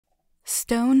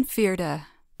Stone Fuidhir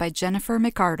by Jennifer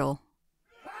McArdle.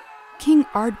 King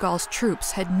Ardgal's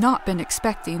troops had not been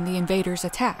expecting the invaders'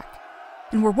 attack,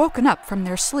 and were woken up from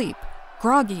their sleep,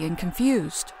 groggy and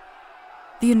confused.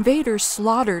 The invaders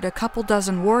slaughtered a couple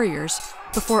dozen warriors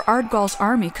before Ardgal's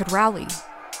army could rally.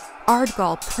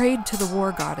 Ardgal prayed to the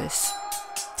war goddess.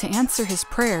 To answer his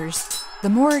prayers, the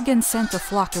Morrigan sent a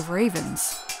flock of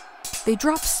ravens. They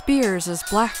dropped spears as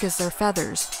black as their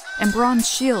feathers and bronze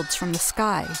shields from the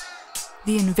sky.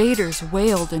 The invaders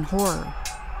wailed in horror.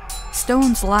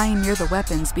 Stones lying near the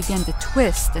weapons began to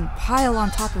twist and pile on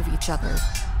top of each other,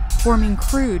 forming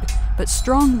crude but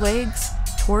strong legs,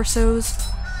 torsos,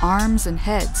 arms, and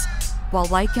heads, while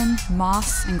lichen,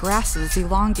 moss, and grasses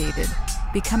elongated,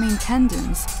 becoming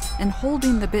tendons and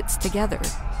holding the bits together.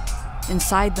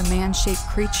 Inside the man-shaped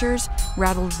creatures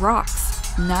rattled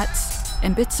rocks, nuts,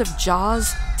 and bits of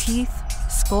jaws, teeth,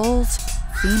 skulls,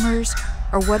 femurs,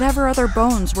 or whatever other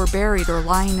bones were buried or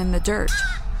lying in the dirt.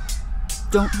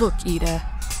 "Don't look, Ida,"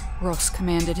 Ros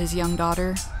commanded his young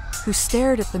daughter, who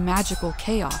stared at the magical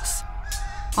chaos.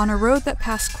 On a road that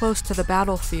passed close to the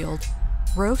battlefield,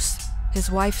 Ros,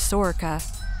 his wife Sorka,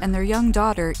 and their young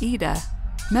daughter Ida,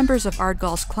 members of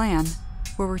Ardgal's clan,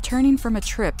 were returning from a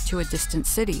trip to a distant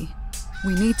city.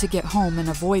 "We need to get home and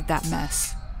avoid that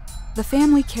mess." The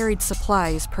family carried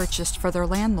supplies purchased for their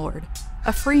landlord,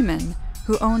 a freeman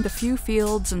who owned a few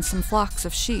fields and some flocks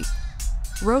of sheep.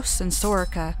 Ros and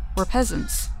Sorka were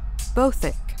peasants,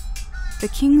 Bothic. The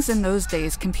kings in those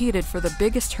days competed for the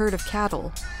biggest herd of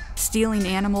cattle, stealing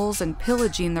animals and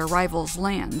pillaging their rivals'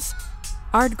 lands.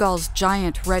 Ardgal's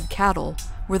giant red cattle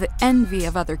were the envy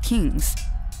of other kings.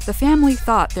 The family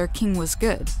thought their king was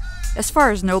good, as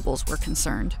far as nobles were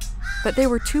concerned, but they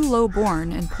were too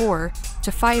low-born and poor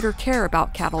to fight or care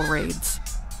about cattle raids.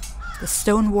 The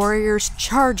stone warriors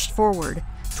charged forward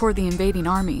toward the invading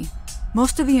army.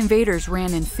 Most of the invaders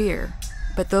ran in fear,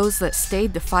 but those that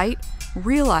stayed to fight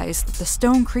realized that the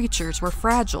stone creatures were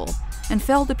fragile and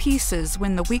fell to pieces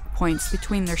when the weak points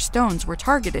between their stones were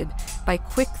targeted by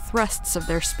quick thrusts of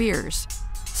their spears.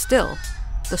 Still,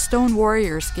 the stone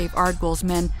warriors gave Ardgal's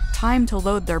men time to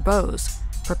load their bows,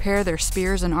 prepare their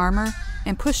spears and armor,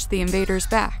 and push the invaders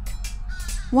back.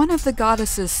 One of the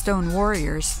goddess's stone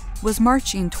warriors was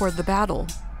marching toward the battle,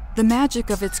 the magic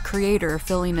of its creator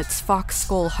filling its fox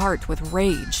skull heart with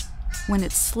rage, when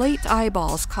its slate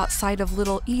eyeballs caught sight of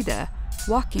little Ida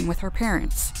walking with her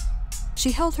parents.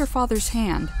 She held her father's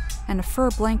hand, and a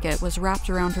fur blanket was wrapped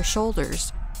around her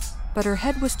shoulders, but her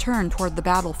head was turned toward the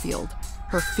battlefield,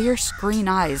 her fierce green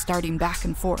eyes darting back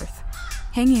and forth.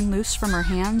 Hanging loose from her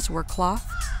hands were cloth,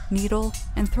 needle,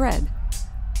 and thread.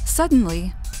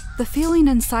 Suddenly, the feeling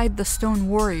inside the stone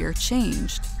warrior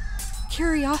changed.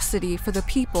 Curiosity for the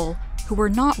people who were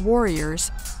not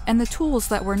warriors and the tools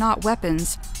that were not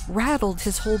weapons rattled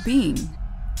his whole being.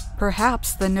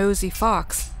 Perhaps the nosy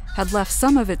fox had left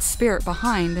some of its spirit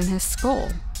behind in his skull.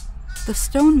 The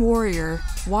stone warrior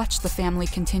watched the family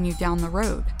continue down the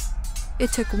road.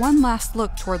 It took one last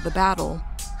look toward the battle,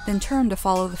 then turned to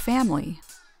follow the family.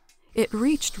 It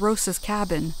reached Ros's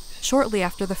cabin shortly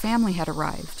after the family had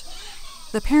arrived.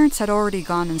 The parents had already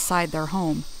gone inside their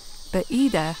home, but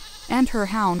Ida and her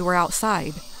hound were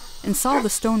outside and saw the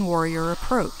stone warrior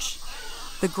approach.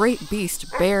 The great beast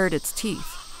bared its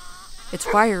teeth, its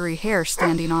fiery hair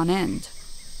standing on end.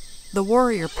 The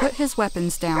warrior put his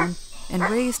weapons down and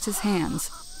raised his hands,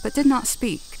 but did not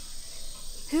speak.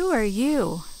 "Who are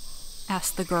you?"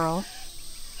 asked the girl.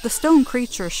 The stone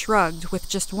creature shrugged with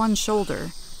just one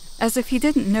shoulder, as if he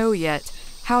didn't know yet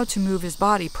how to move his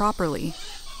body properly.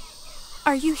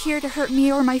 "Are you here to hurt me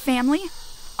or my family?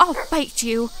 I'll fight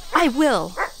you! I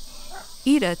will!"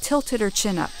 Ida tilted her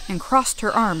chin up and crossed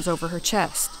her arms over her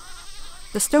chest.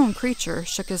 The stone creature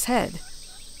shook his head.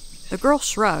 The girl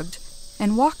shrugged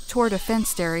and walked toward a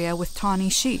fenced area with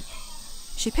tawny sheep.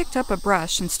 She picked up a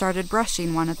brush and started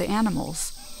brushing one of the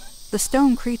animals. The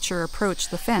stone creature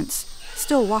approached the fence,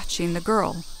 still watching the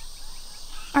girl.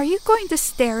 "Are you going to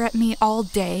stare at me all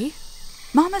day?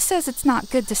 Mama says it's not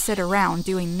good to sit around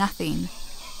doing nothing.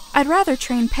 I'd rather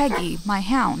train Peggy, my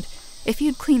hound, if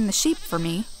you'd clean the sheep for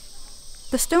me."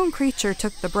 The stone creature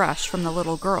took the brush from the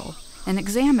little girl and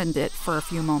examined it for a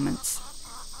few moments.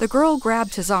 The girl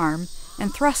grabbed his arm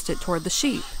and thrust it toward the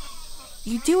sheep.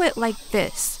 "You do it like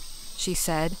this," she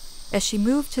said, as she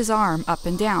moved his arm up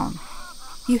and down.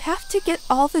 "You have to get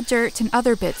all the dirt and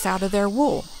other bits out of their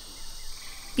wool."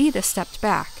 Ida stepped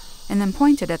back and then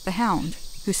pointed at the hound,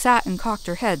 who sat and cocked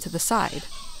her head to the side.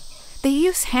 "They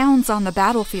use hounds on the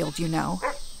battlefield, you know.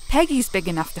 Peggy's big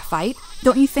enough to fight,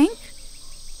 don't you think?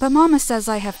 But Mama says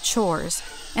I have chores,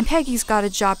 and Peggy's got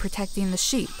a job protecting the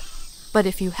sheep. But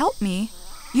if you help me,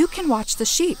 you can watch the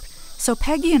sheep, so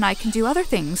Peggy and I can do other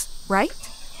things, right?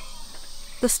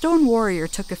 The stone warrior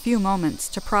took a few moments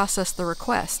to process the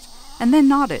request, and then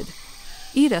nodded.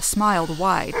 Ida smiled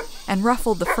wide and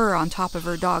ruffled the fur on top of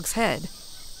her dog's head.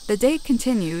 The day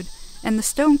continued, and the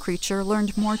stone creature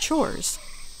learned more chores.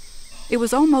 It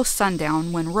was almost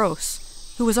sundown when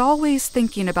Ros, who was always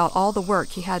thinking about all the work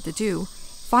he had to do,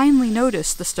 finally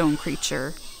noticed the stone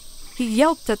creature. He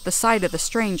yelped at the sight of the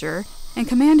stranger and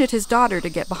commanded his daughter to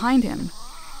get behind him.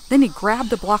 Then he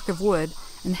grabbed a block of wood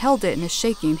and held it in his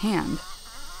shaking hand.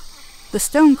 The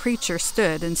stone creature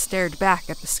stood and stared back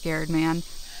at the scared man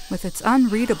with its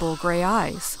unreadable gray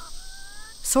eyes.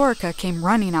 Sorka came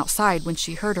running outside when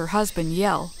she heard her husband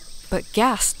yell, but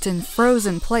gasped and froze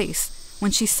in place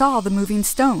when she saw the moving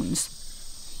stones.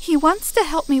 "He wants to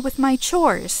help me with my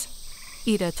chores,"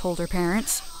 Ida told her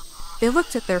parents. They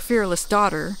looked at their fearless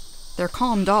daughter, their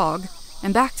calm dog,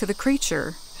 and back to the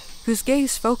creature, whose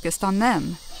gaze focused on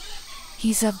them.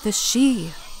 "He's of the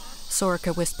she,"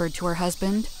 Sorka whispered to her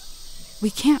husband. "We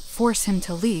can't force him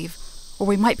to leave, or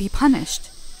we might be punished.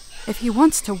 If he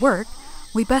wants to work,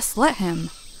 we best let him."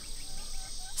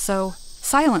 So,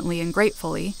 silently and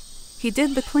gratefully, he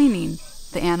did the cleaning,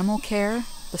 the animal care,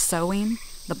 the sewing,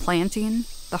 the planting,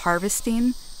 the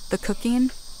harvesting, the cooking,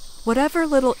 whatever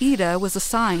little Ida was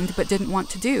assigned but didn't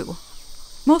want to do.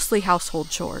 Mostly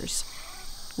household chores.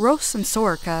 Ros and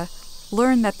Sorka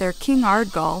learned that their King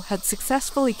Ardgal had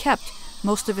successfully kept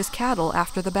most of his cattle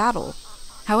after the battle.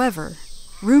 However,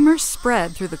 rumors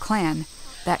spread through the clan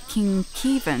that King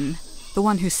Kevin, the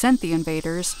one who sent the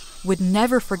invaders, would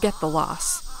never forget the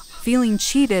loss, feeling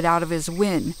cheated out of his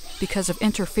win because of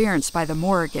interference by the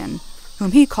Morrigan,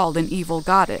 whom he called an evil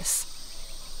goddess.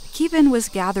 Kevin was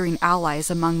gathering allies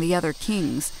among the other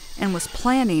kings and was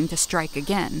planning to strike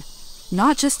again,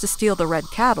 not just to steal the red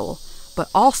cattle, but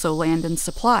also land and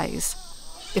supplies.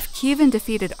 If Kevin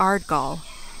defeated Ardgal,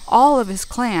 all of his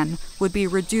clan would be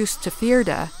reduced to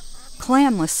Fuidhir,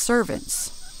 clanless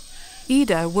servants.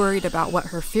 Ida worried about what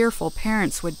her fearful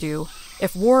parents would do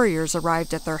if warriors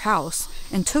arrived at their house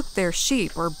and took their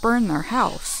sheep or burned their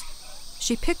house.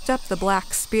 She picked up the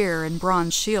black spear and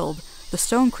bronze shield the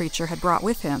stone creature had brought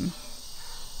with him.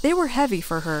 They were heavy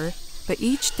for her, but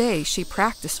each day she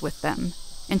practiced with them,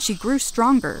 and she grew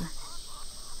stronger.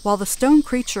 While the stone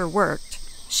creature worked,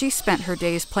 she spent her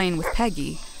days playing with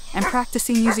Peggy and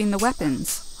practicing using the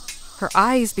weapons. Her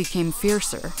eyes became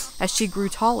fiercer as she grew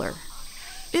taller.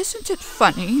 "Isn't it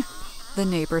funny?" the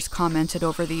neighbors commented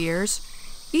over the years.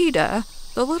 "Ida,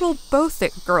 the little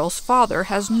Bothic girl's father,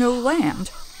 has no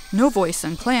land, no voice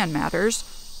in clan matters,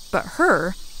 but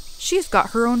her, she's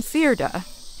got her own Fuidhir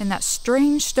and that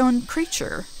strange stone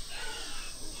creature."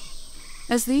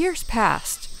 As the years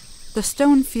passed, the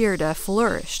stone Fuidhir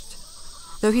flourished.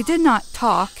 Though he did not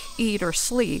talk, eat, or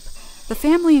sleep, the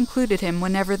family included him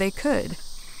whenever they could.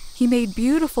 He made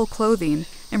beautiful clothing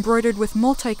embroidered with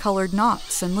multicolored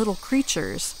knots and little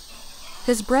creatures.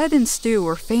 His bread and stew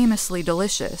were famously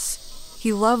delicious.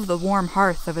 He loved the warm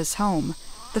hearth of his home,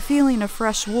 the feeling of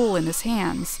fresh wool in his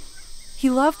hands. He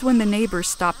loved when the neighbors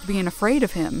stopped being afraid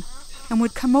of him and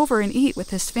would come over and eat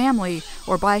with his family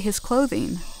or buy his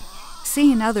clothing.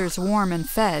 Seeing others warm and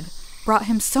fed brought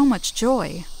him so much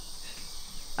joy.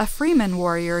 A freeman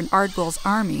warrior in Ardgal's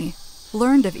army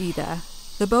learned of Ida,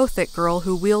 the Bothic girl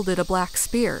who wielded a black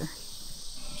spear.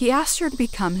 He asked her to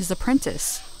become his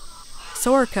apprentice.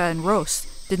 Sorka and Ros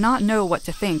did not know what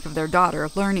to think of their daughter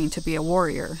learning to be a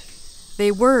warrior.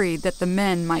 They worried that the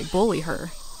men might bully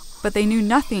her, but they knew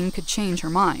nothing could change her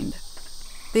mind.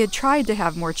 They had tried to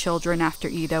have more children after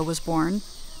Ida was born,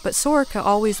 but Sorka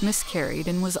always miscarried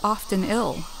and was often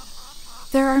ill.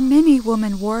 "There are many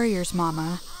woman warriors,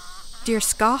 Mama. Dear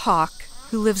Skahawk,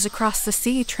 who lives across the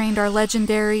sea, trained our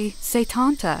legendary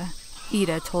Setanta,"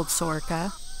 Ida told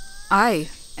Sorka. "Aye,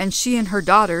 and she and her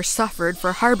daughter suffered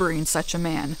for harboring such a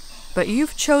man, but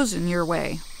you've chosen your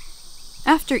way."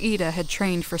 After Ida had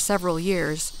trained for several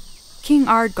years, King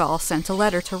Ardgal sent a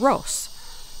letter to Ros.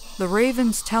 "The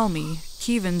ravens tell me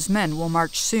Kevin's men will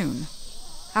march soon.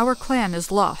 Our clan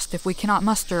is lost if we cannot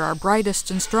muster our brightest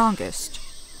and strongest.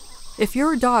 If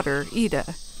your daughter,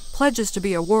 Ida, pledges to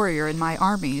be a warrior in my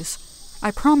armies,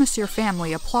 I promise your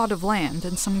family a plot of land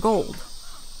and some gold."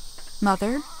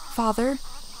 "Mother, Father,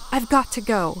 I've got to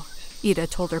go," Ida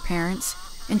told her parents,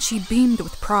 and she beamed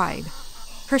with pride.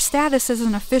 Her status as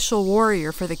an official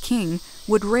warrior for the king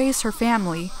would raise her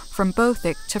family from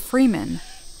Bothic to freeman.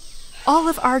 "All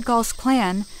of Ardgal's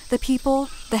clan, the people,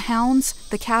 the hounds,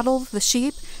 the cattle, the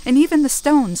sheep, and even the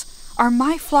stones, are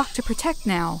my flock to protect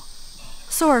now."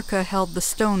 Sorka held the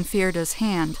stone Fuidhir's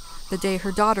hand, the day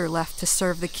her daughter left to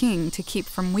serve the king to keep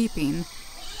from weeping,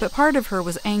 but part of her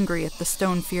was angry at the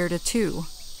stone Fjerda too.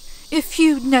 If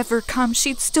you'd never come,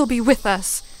 she'd still be with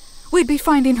us. We'd be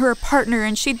finding her a partner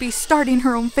and she'd be starting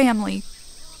her own family.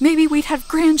 Maybe we'd have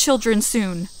grandchildren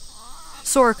soon.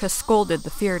 Sorka scolded the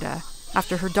Fjerda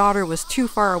after her daughter was too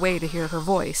far away to hear her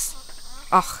voice.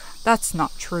 Ugh, that's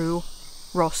not true,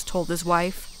 Ross told his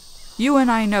wife. You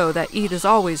and I know that Ida's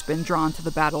always been drawn to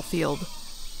the battlefield.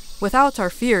 Without our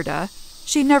Fjerda,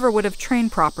 she never would have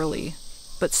trained properly,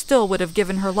 but still would have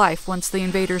given her life once the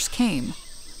invaders came.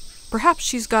 Perhaps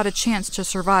she's got a chance to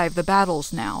survive the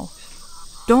battles now.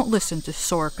 Don't listen to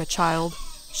Sorka, child.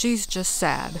 She's just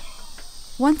sad.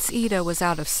 Once Ida was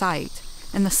out of sight,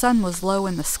 and the sun was low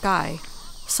in the sky,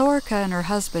 Sorka and her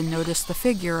husband noticed the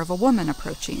figure of a woman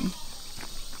approaching.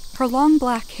 Her long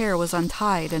black hair was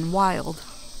untied and wild.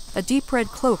 A deep red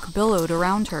cloak billowed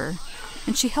around her,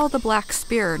 and she held a black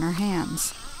spear in her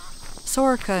hands.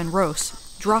 Sorka and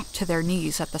Ross dropped to their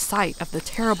knees at the sight of the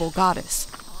terrible goddess,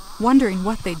 wondering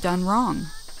what they'd done wrong.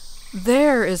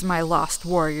 There is my lost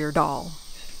warrior doll,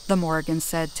 the Morrigan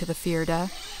said to the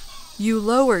Fjerda. You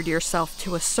lowered yourself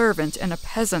to a servant in a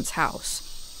peasant's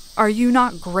house. Are you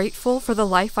not grateful for the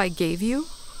life I gave you?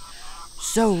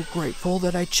 So grateful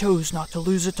that I chose not to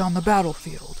lose it on the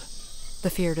battlefield. The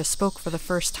Fjerda spoke for the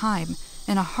first time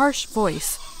in a harsh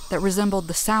voice that resembled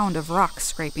the sound of rocks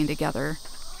scraping together.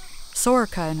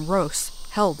 Sorka and Ross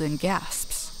held in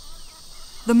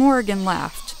gasps. The Morrigan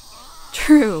laughed.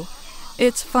 True,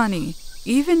 it's funny.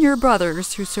 Even your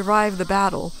brothers who survived the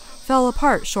battle fell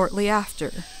apart shortly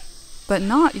after. But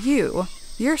not you.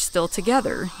 You're still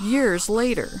together, years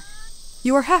later.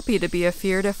 You are happy to be a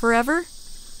Fjerda forever?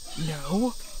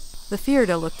 No. The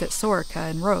Fjerda looked at Sorka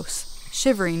and Ross,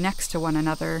 shivering next to one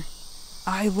another.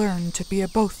 I learned to be a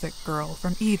Bothic girl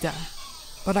from Ida,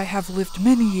 but I have lived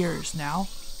many years now,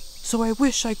 so I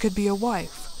wish I could be a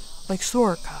wife, like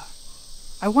Sorka.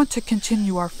 I want to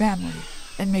continue our family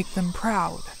and make them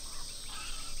proud.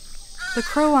 The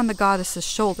crow on the goddess's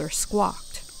shoulder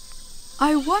squawked.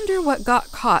 I wonder what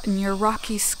got caught in your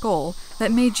rocky skull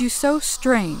that made you so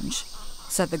strange,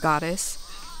 said the goddess.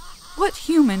 What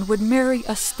human would marry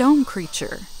a stone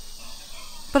creature?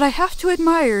 But I have to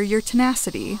admire your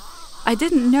tenacity. I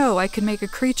didn't know I could make a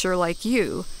creature like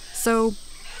you, so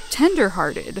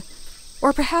tender-hearted.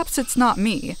 Or perhaps it's not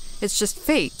me, it's just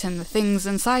fate and the things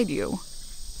inside you.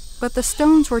 But the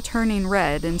stones were turning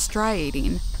red and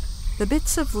striating, the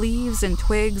bits of leaves and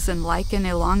twigs and lichen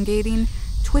elongating,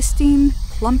 twisting,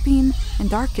 clumping, and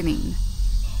darkening.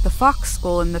 The fox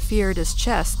skull in the Fjerda's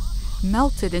chest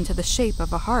melted into the shape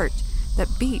of a heart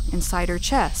that beat inside her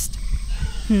chest.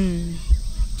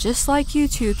 Just like you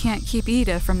two can't keep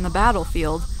Ida from the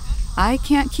battlefield, I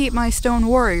can't keep my stone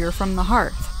warrior from the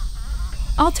hearth.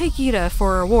 I'll take Ida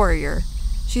for a warrior.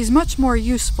 She's much more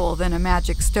useful than a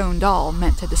magic stone doll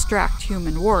meant to distract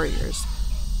human warriors.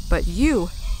 But you,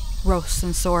 Ross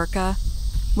and Sorka,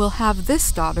 will have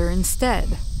this daughter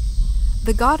instead.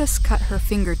 The goddess cut her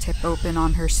fingertip open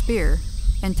on her spear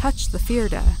and touched the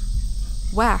Fjerda.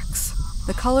 Wax,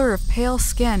 the color of pale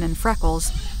skin and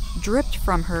freckles, dripped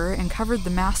from her and covered the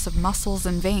mass of muscles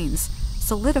and veins,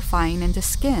 solidifying into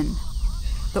skin.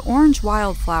 The orange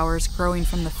wildflowers growing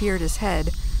from the Fjerda's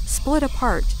head split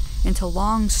apart into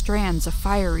long strands of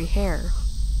fiery hair,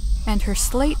 and her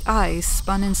slate eyes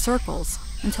spun in circles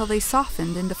until they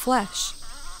softened into flesh.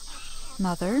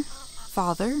 Mother?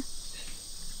 Father?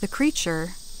 The creature,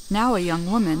 now a young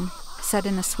woman, said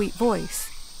in a sweet voice.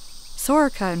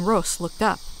 Sorka and Ross looked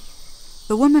up.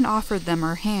 The woman offered them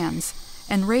her hands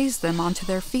and raised them onto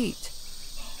their feet.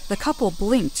 The couple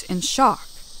blinked in shock.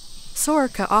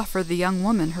 Sorka offered the young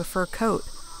woman her fur coat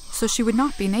so she would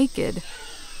not be naked.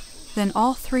 Then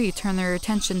all three turned their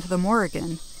attention to the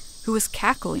Morrigan, who was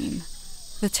cackling.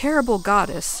 The terrible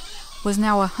goddess was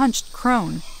now a hunched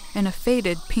crone in a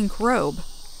faded pink robe.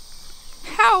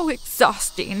 How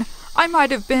exhausting! I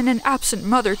might have been an absent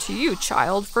mother to you,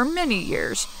 child, for many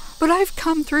years, but I've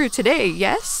come through today,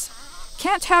 yes?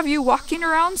 Can't have you walking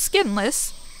around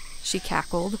skinless, she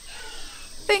cackled.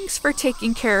 Thanks for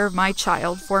taking care of my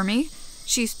child for me.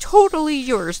 She's totally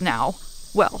yours now.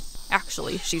 Well,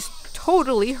 actually, she's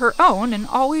totally her own and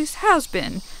always has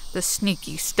been, the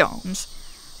sneaky stones.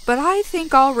 But I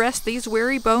think I'll rest these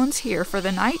weary bones here for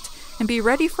the night and be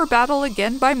ready for battle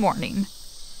again by morning.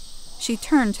 She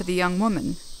turned to the young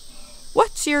woman.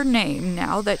 What's your name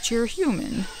now that you're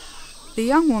human? The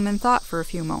young woman thought for a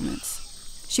few moments.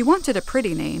 She wanted a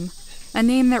pretty name, a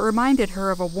name that reminded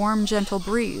her of a warm, gentle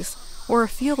breeze or a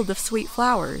field of sweet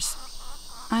flowers.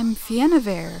 I'm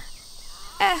Fuidhir.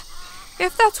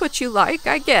 If that's what you like,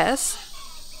 I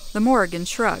guess. The Morrigan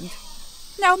shrugged.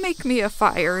 Now make me a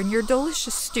fire in your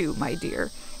delicious stew, my dear,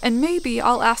 and maybe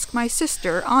I'll ask my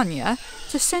sister, Anya,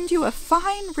 to send you a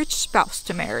fine, rich spouse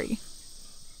to marry.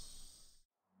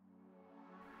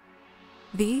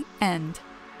 The end.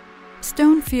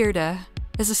 Stone Fuidhir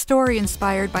is a story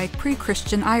inspired by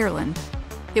pre-Christian Ireland.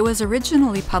 It was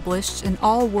originally published in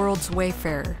All World's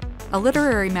Wayfarer, a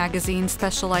literary magazine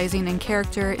specializing in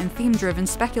character and theme-driven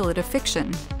speculative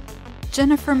fiction.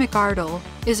 Jennifer McArdle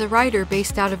is a writer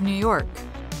based out of New York.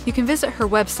 You can visit her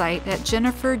website at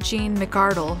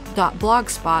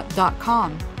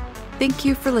jenniferjeanmcardle.blogspot.com. Thank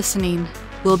you for listening.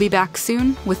 We'll be back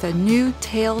soon with a new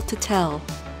tale to tell.